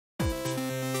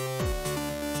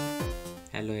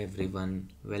Hello everyone,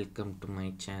 welcome to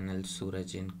my channel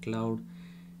Suraj in Cloud,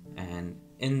 and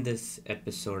in this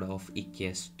episode of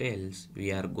EKS Tales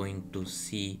we are going to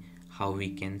see how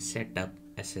we can set up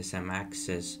SSM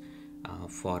access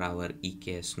for our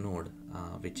EKS node,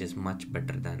 which is much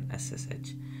better than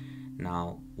SSH.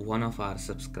 Now one of our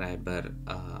subscriber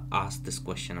asked this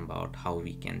question about how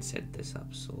we can set this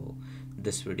up, so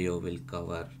this video will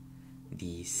cover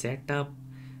the setup,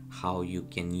 how you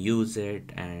can use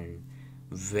it, and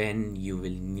when you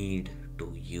will need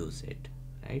to use it,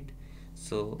 right?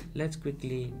 So let's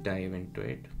quickly dive into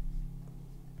it.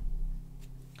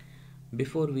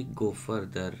 Before we go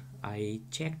further, I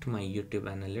checked my YouTube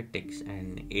analytics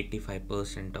and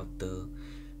 85% of the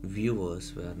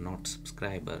viewers were not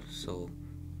subscribers. So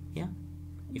yeah,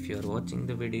 if you are watching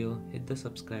the video, hit the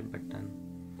subscribe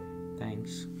button.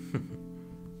 Thanks.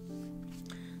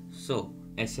 So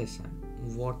SSM,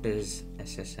 what is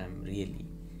SSM really?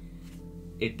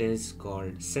 It is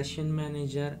called Session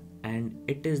Manager, and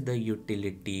it is the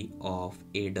utility of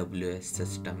AWS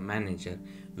System Manager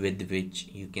with which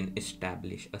you can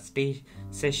establish a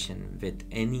session with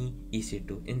any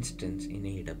EC2 instance in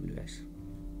AWS.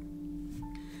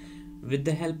 With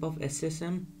the help of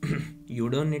SSM, you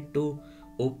don't need to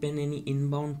open any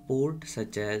inbound port,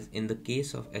 such as in the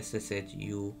case of SSH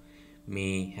you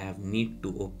may have need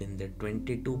to open the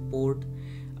 22 port.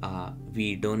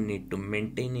 We don't need to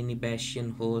maintain any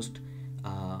Bastion host.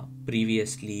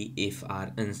 Previously, if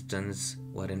our instance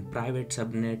were in private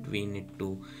subnet, we need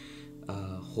to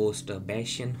host a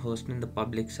Bastion host in the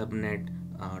public subnet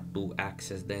to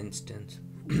access the instance.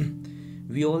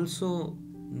 We also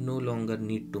no longer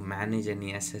need to manage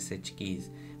any SSH keys.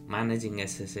 Managing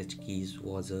SSH keys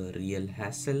was a real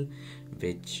hassle,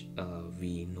 which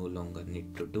we no longer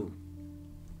need to do.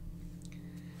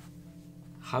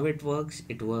 How it works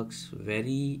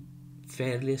very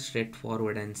fairly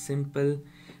straightforward and simple.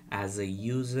 As a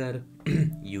user,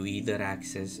 you either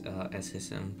access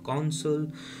SSM console,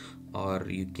 or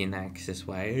you can access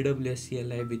via AWS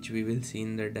CLI, which we will see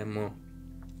in the demo,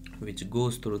 which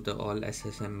goes through the all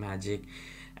SSM magic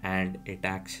and it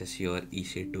accesses your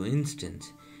EC2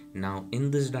 instance. Now in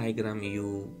this diagram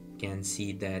you can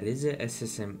see there is a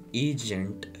SSM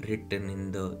agent written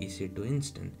in the EC2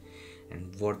 instance.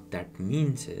 And what that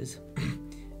means is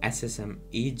SSM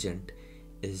agent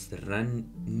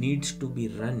needs to be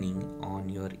running on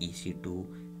your EC2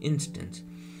 instance.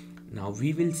 Now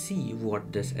we will see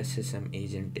what this SSM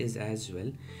agent is as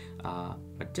well.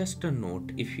 But just a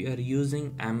note, if you are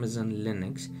using Amazon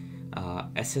Linux,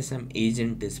 SSM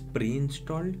agent is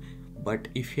pre-installed. But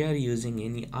if you are using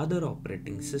any other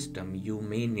operating system, you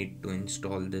may need to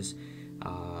install this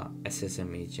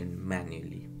SSM agent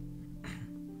manually.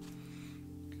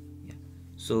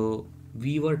 So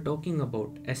we were talking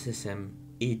about SSM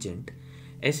agent.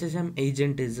 SSM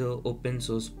agent is a open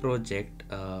source project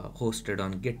hosted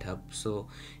on GitHub. So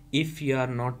if you are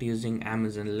not using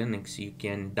Amazon Linux, you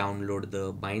can download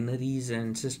the binaries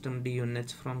and systemd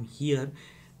units from here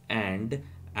and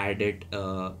add it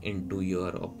into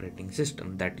your operating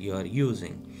system that you are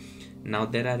using. Now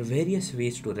there are various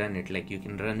ways to run it, like you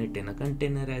can run it in a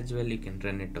container as well, you can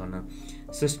run it on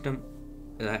a system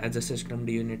as a systemd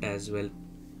unit as well.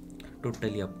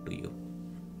 Totally up to you.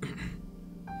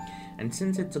 And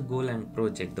since it's a Golang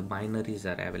project, the binaries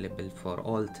are available for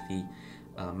all three,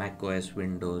 macOS,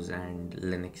 Windows and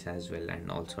Linux as well,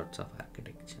 and all sorts of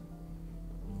architecture.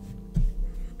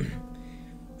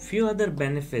 Few other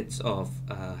benefits of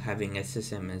having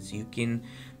SSM is you can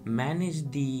manage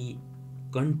the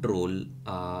control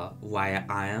via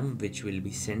IAM, which will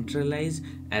be centralized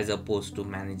as opposed to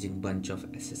managing bunch of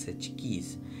SSH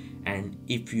keys. And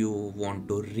if you want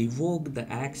to revoke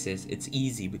the access, it's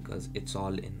easy because it's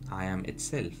all in IAM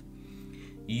itself.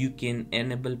 You can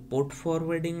enable port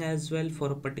forwarding as well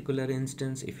for a particular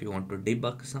instance if you want to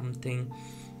debug something.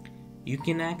 You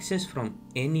can access from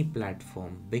any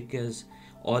platform because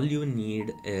all you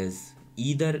need is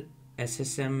either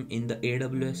SSM in the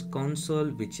AWS console,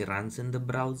 which runs in the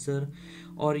browser,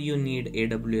 or you need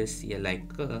AWS CLI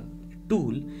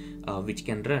tool which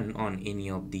can run on any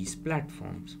of these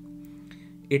platforms.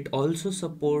 It also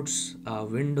supports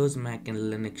Windows, Mac and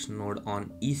Linux node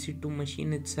on EC2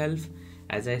 machine itself.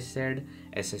 As I said,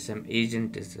 SSM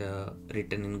agent is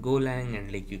written in Golang, and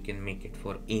like you can make it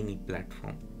for any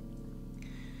platform.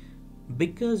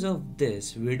 Because of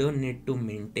this, we don't need to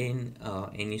maintain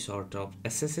any sort of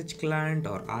SSH client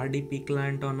or RDP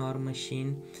client on our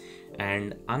machine.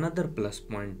 And another plus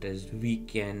point is we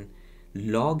can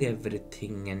log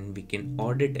everything and we can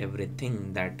audit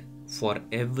everything that for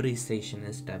every session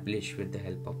established with the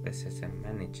help of SSM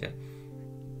manager.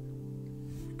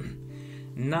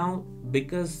 Now,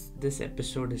 because this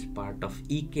episode is part of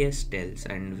EKS Tells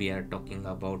and we are talking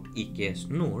about EKS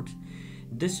nodes,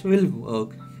 this will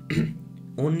work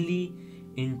only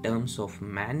in terms of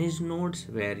managed nodes,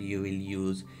 where you will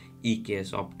use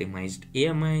EKS optimized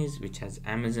AMIs, which has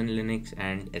Amazon Linux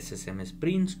and SSM is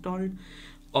pre-installed,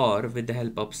 or with the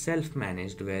help of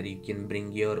self-managed, where you can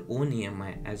bring your own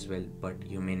AMI as well, but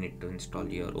you may need to install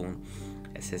your own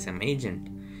SSM agent.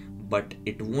 But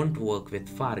it won't work with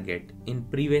Fargate. In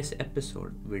previous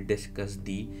episode, we discussed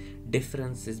the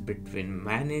differences between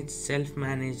managed,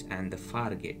 self-managed and the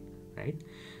Fargate, right?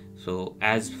 So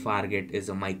as Fargate is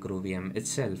a micro VM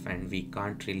itself and we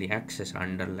can't really access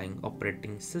underlying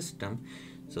operating system,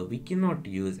 so we cannot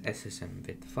use SSM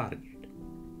with Fargate.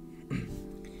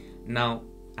 Now,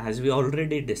 as we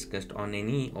already discussed, on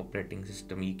any operating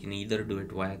system, you can either do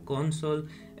it via console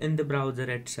in the browser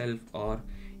itself or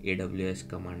AWS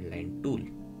command line tool.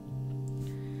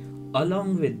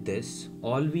 Along with this,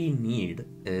 all we need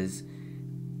is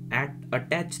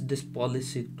attach this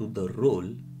policy to the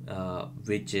role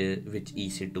which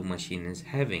EC2 machine is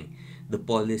having. The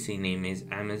policy name is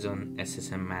Amazon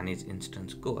SSM Manage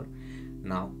Instance Core.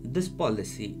 Now this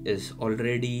policy is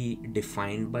already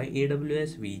defined by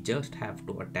AWS. We just have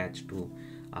to attach to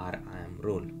our IAM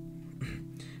role.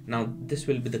 Now this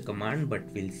will be the command,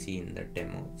 but we'll see in the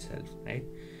demo itself, right?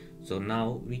 So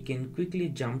now we can quickly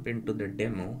jump into the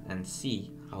demo and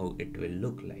see how it will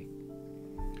look like.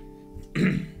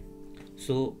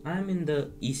 So I'm in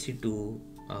the EC2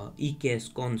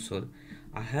 EKS console.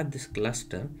 I have this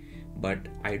cluster, but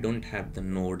I don't have the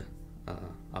node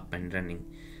up and running.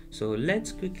 So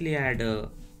let's quickly add a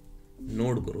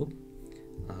node group.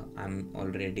 I'm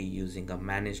already using a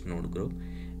managed node group,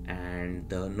 and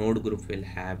the node group will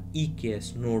have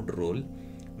EKS node role,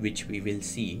 which we will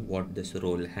see what this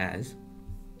role has.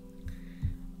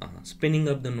 Spinning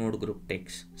up the node group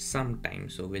takes some time,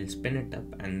 so we'll spin it up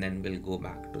and then we'll go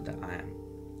back to the IAM.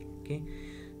 Okay,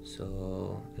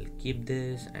 so I'll keep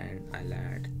this and I'll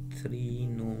add 3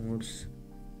 nodes.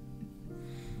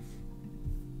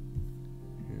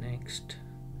 Next,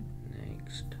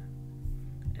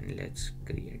 and let's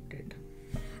create it.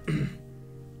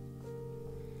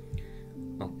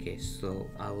 Okay, so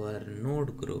our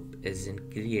node group is in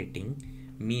creating.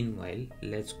 Meanwhile,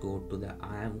 let's go to the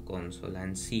IAM console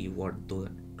and see what the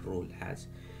role has.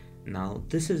 Now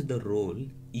this is the role,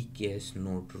 EKS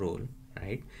node role,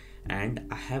 right? And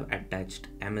I have attached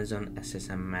Amazon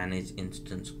SSM Manage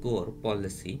Instance Core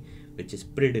policy, which is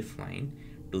predefined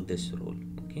to this role.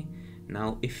 Okay,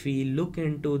 now if we look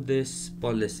into this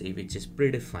policy, which is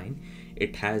predefined,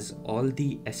 it has all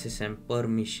the SSM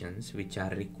permissions which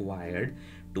are required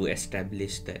to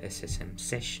establish the SSM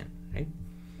session, right?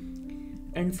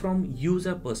 And from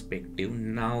user perspective,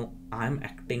 now I'm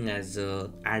acting as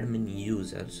a admin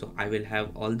user, so I will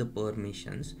have all the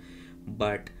permissions,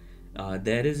 but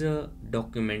there is a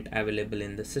document available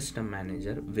in the system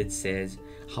manager which says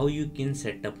how you can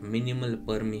set up minimal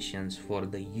permissions for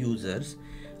the users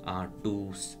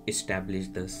to establish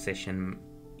the session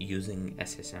using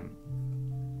SSM.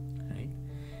 Right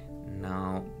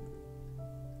now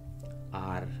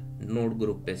our node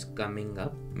group is coming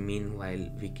up. Meanwhile,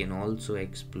 we can also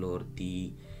explore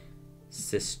the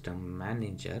system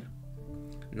manager.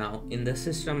 Now in the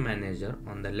system manager,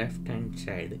 on the left hand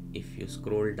side, if you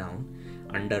scroll down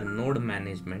under node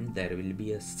management, there will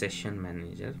be a session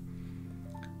manager.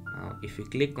 Now if you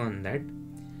click on that,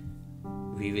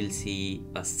 we will see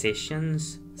a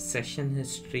sessions, session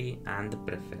history and the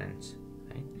preference,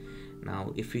 right?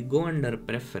 Now if we go under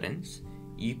preference,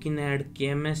 you can add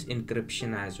KMS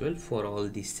encryption as well for all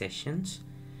these sessions.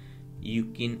 You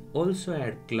can also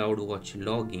add CloudWatch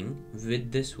logging.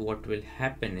 With this, what will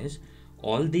happen is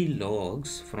all the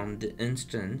logs from the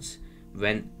instance,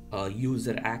 when a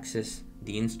user access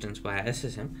the instance via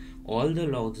SSM, all the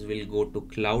logs will go to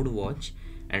CloudWatch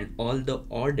and all the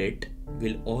audit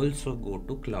will also go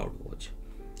to CloudWatch.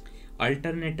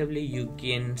 Alternatively, you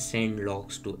can send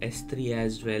logs to S3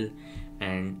 as well,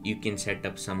 and you can set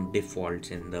up some defaults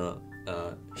in the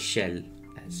shell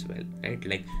as well, right?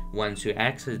 Like once you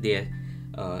access the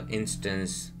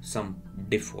instance, some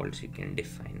defaults you can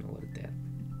define over there.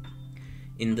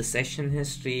 In the session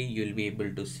history, you'll be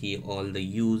able to see all the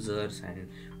users and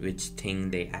which thing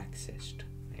they accessed,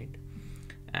 right?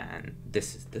 And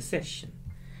this is the session.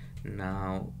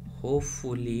 Now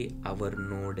hopefully our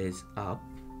node is up.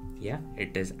 Yeah,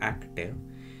 it is active.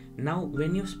 Now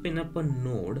when you spin up a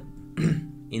node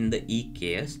in the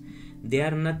EKS, they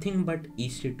are nothing but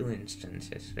EC2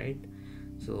 instances, right?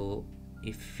 So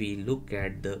if we look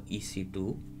at the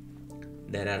EC2,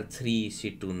 there are 3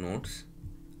 EC2 nodes,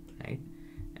 right?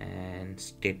 and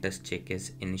status check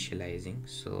is initializing,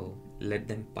 so let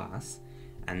them pass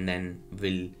and then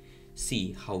we'll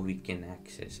see how we can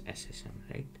access SSM,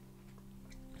 right?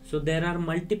 So there are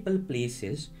multiple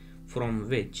places from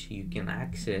which you can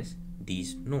access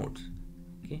these nodes.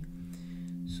 Okay,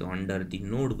 so under the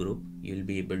node group you'll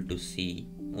be able to see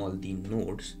all the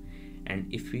nodes,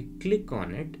 and if we click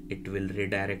on it, it will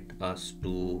redirect us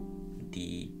to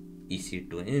the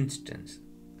EC2 instance,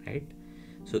 right?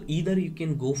 So either you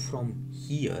can go from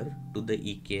here to the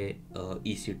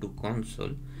EC2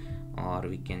 console, or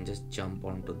we can just jump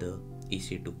onto the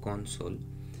EC2 console.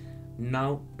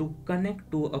 Now to connect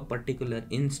to a particular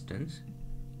instance,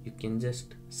 you can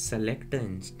just select the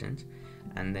instance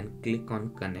and then click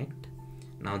on connect.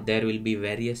 Now there will be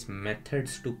various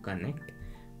methods to connect,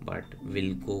 but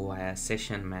we'll go via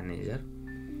session manager,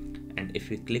 and if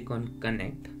you click on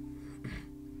connect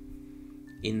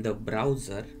in the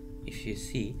browser, if you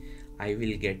see, I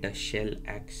will get a shell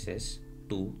access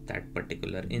to that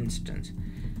particular instance.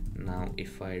 Now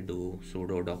if I do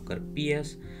sudo docker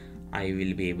ps, I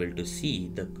will be able to see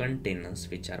the containers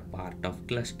which are part of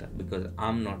cluster, because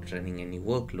I'm not running any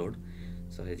workload.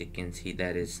 So as you can see,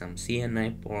 there is some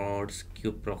CNI pods,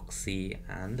 kubeproxy,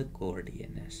 and the core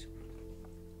DNS.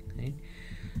 Right?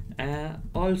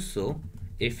 Also,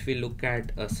 if we look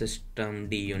at a system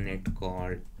D unit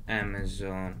called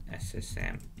Amazon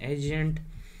SSM agent,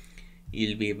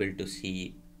 you'll be able to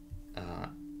see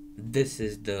this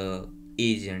is the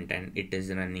agent and it is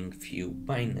running few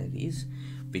binaries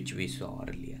which we saw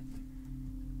earlier,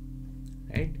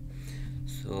 right?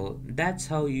 So that's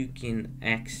how you can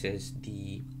access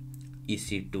the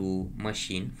EC2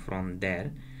 machine from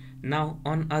there. Now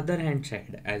on other hand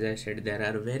side, as I said, there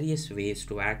are various ways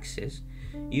to access.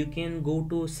 You can go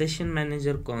to session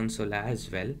manager console as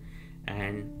well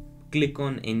and click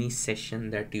on any session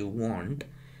that you want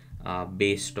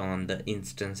based on the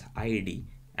instance ID,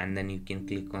 and then you can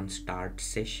click on start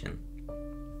session,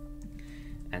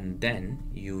 and then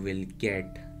you will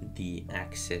get the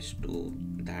access to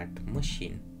that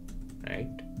machine,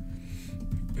 right?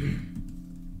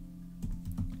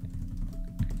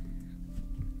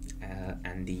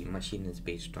 And the machine is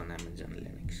based on Amazon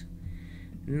Linux.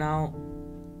 Now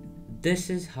this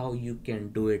is how you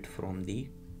can do it from the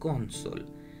console.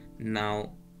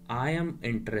 Now I am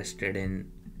interested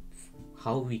in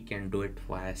how we can do it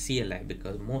via CLI,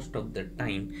 because most of the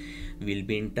time we'll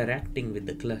be interacting with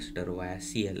the cluster via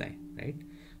CLI, right?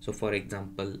 So for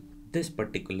example, this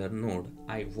particular node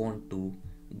I want to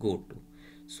go to.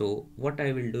 So what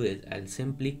I will do is I'll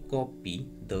simply copy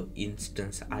the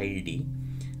instance ID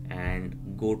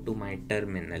and go to my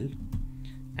terminal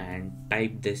and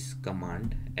type this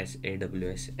command as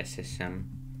AWS SSM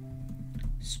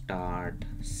start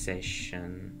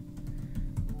session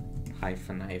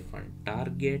 --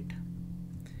 target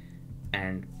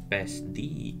and paste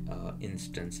the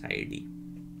instance ID,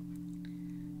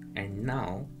 and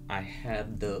now I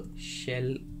have the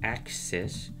shell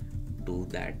access to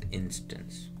that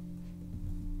instance,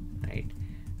 right?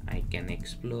 I can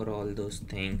explore all those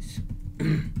things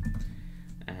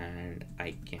and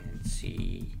I can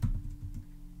see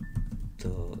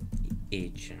the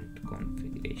agent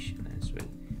configuration as well.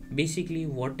 Basically,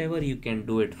 whatever you can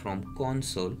do it from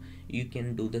console, you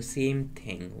can do the same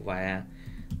thing via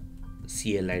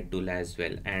CLI tool as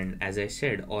well. And as I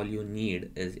said, all you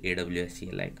need is AWS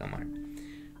CLI command.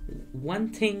 One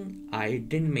thing I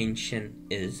didn't mention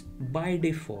is by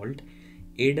default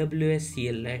AWS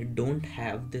CLI don't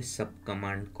have this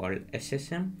subcommand called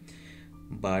SSM,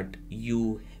 but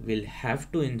you will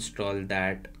have to install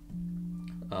that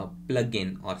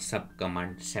plugin or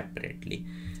subcommand separately.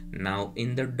 Now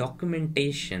in the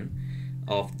documentation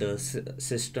of the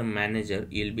system manager,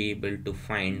 you'll be able to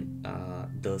find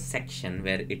the section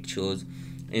where it shows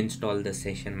install the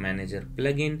session manager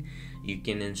plugin. You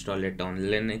can install it on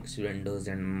Linux, Windows,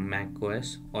 and Mac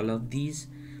OS, all of these.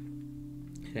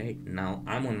 Right now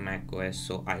I'm on Mac OS,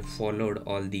 so I followed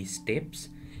all these steps.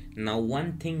 Now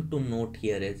one thing to note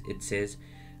here is it says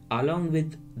along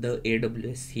with the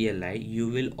AWS CLI you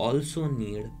will also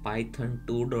need Python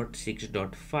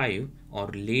 2.6.5 or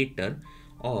later,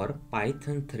 or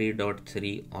Python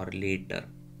 3.3 or later,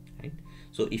 right?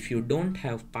 So if you don't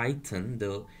have Python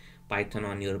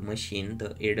on your machine, the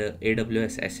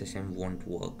AWS SSM won't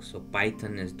work. So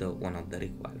Python is the one of the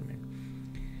requirement.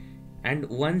 And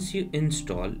once you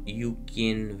install, you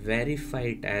can verify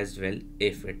it as well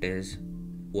if it is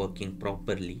working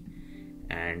properly.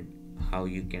 And how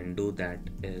you can do that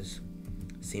is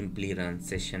simply run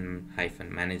session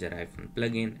 -manager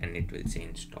 -plugin and it will say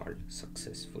installed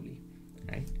successfully,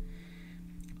 right?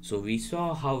 So we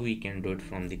saw how we can do it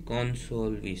from the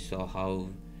console, we saw how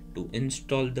to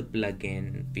install the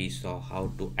plugin, we saw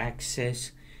how to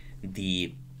access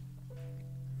the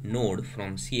node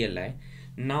from CLI.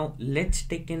 Now let's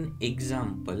take an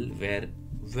example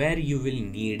where you will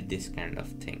need this kind of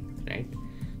thing, right?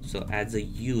 So as a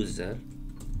user,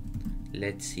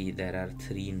 let's see, there are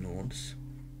 3 nodes.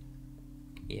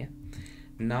 Yeah,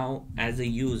 now as a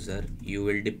user you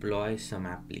will deploy some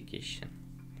application,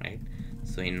 right?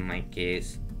 So in my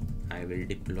case I will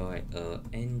deploy a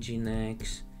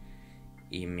Nginx,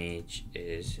 image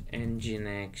is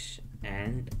Nginx,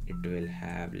 and it will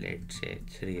have, let's say,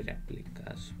 3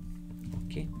 replicas.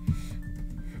 Okay.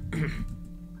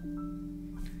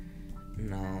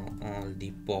 Now all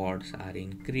the pods are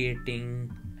in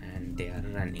creating and they are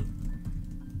running,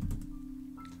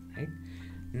 right?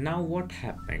 Now what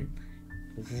happened,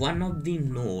 one of the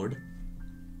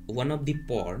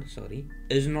pod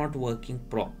is not working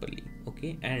properly,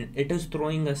 okay, and it is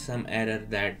throwing us some error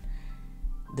that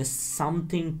there's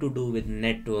something to do with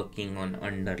networking on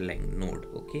underlying node.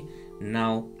 Okay,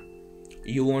 now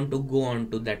you want to go on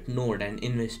to that node and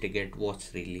investigate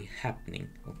what's really happening.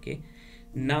 Okay,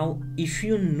 now if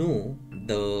you know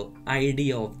the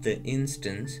ID of the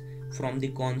instance from the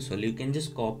console, you can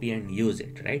just copy and use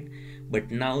it, right? But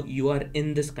now you are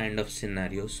in this kind of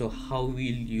scenario, so how will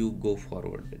you go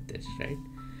forward with this, right?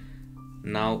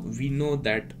 Now we know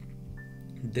that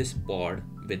this pod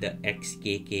with the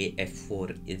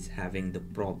XKKF4 is having the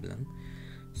problem.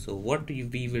 So what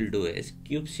we will do is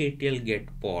kubectl get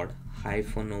pod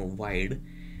 -o wide,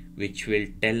 which will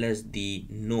tell us the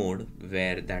node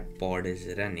where that pod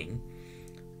is running.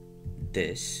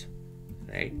 This,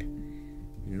 right?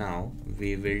 Now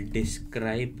we will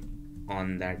describe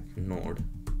on that node,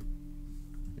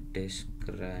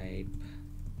 describe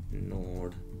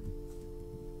node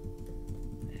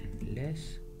and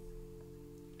less,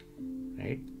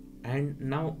 right? And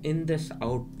now in this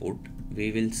output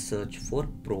we will search for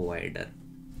provider.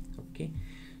 Okay,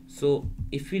 so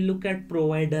if we look at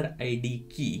provider ID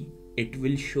key, it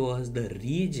will show us the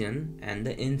region and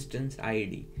the instance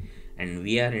ID, and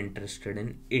we are interested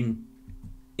in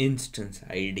instance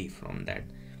ID from that.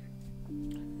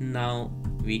 Now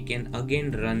we can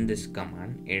again run this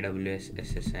command, AWS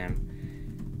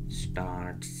SSM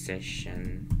start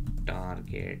session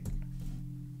target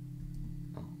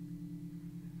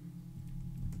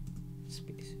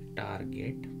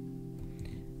target.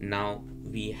 Now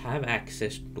we have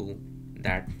access to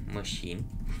that machine,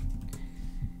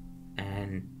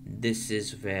 and this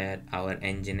is where our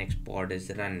Nginx pod is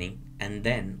running, and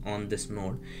then on this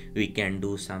node we can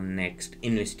do some next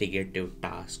investigative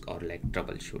task or like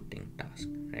troubleshooting task,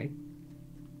 right?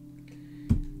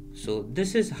 So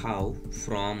this is how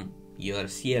from your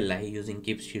CLI using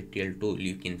kubectl tool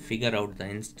you can figure out the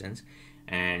instance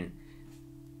and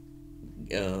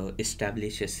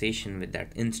establish a session with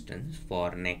that instance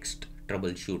for next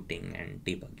troubleshooting and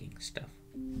debugging stuff,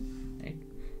 right?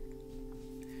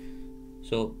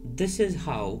 So this is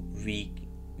how we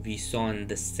saw in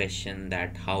this session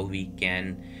that how we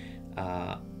can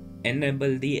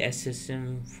enable the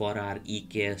SSM for our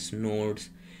EKS nodes,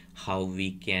 how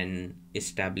we can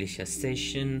establish a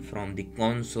session from the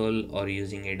console or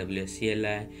using AWS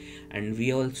CLI, and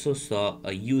we also saw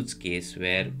a use case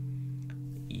where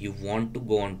you want to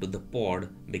go onto the pod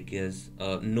because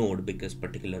node because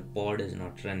particular pod is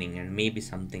not running and maybe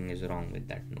something is wrong with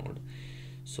that node.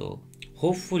 So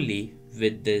hopefully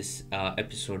with this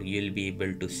episode you'll be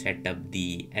able to set up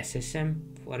the SSM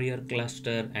for your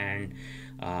cluster and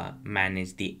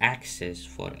manage the access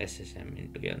for SSM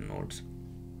into your nodes.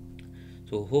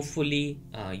 So hopefully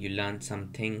you learned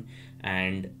something,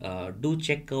 and do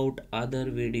check out other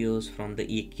videos from the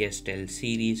EKS Tell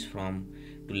series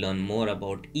to learn more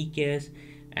about EKS.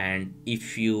 And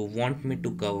if you want me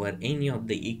to cover any of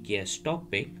the EKS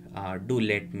topic, do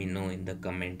let me know in the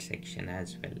comment section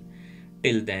as well.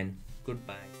 Till then,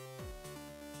 goodbye.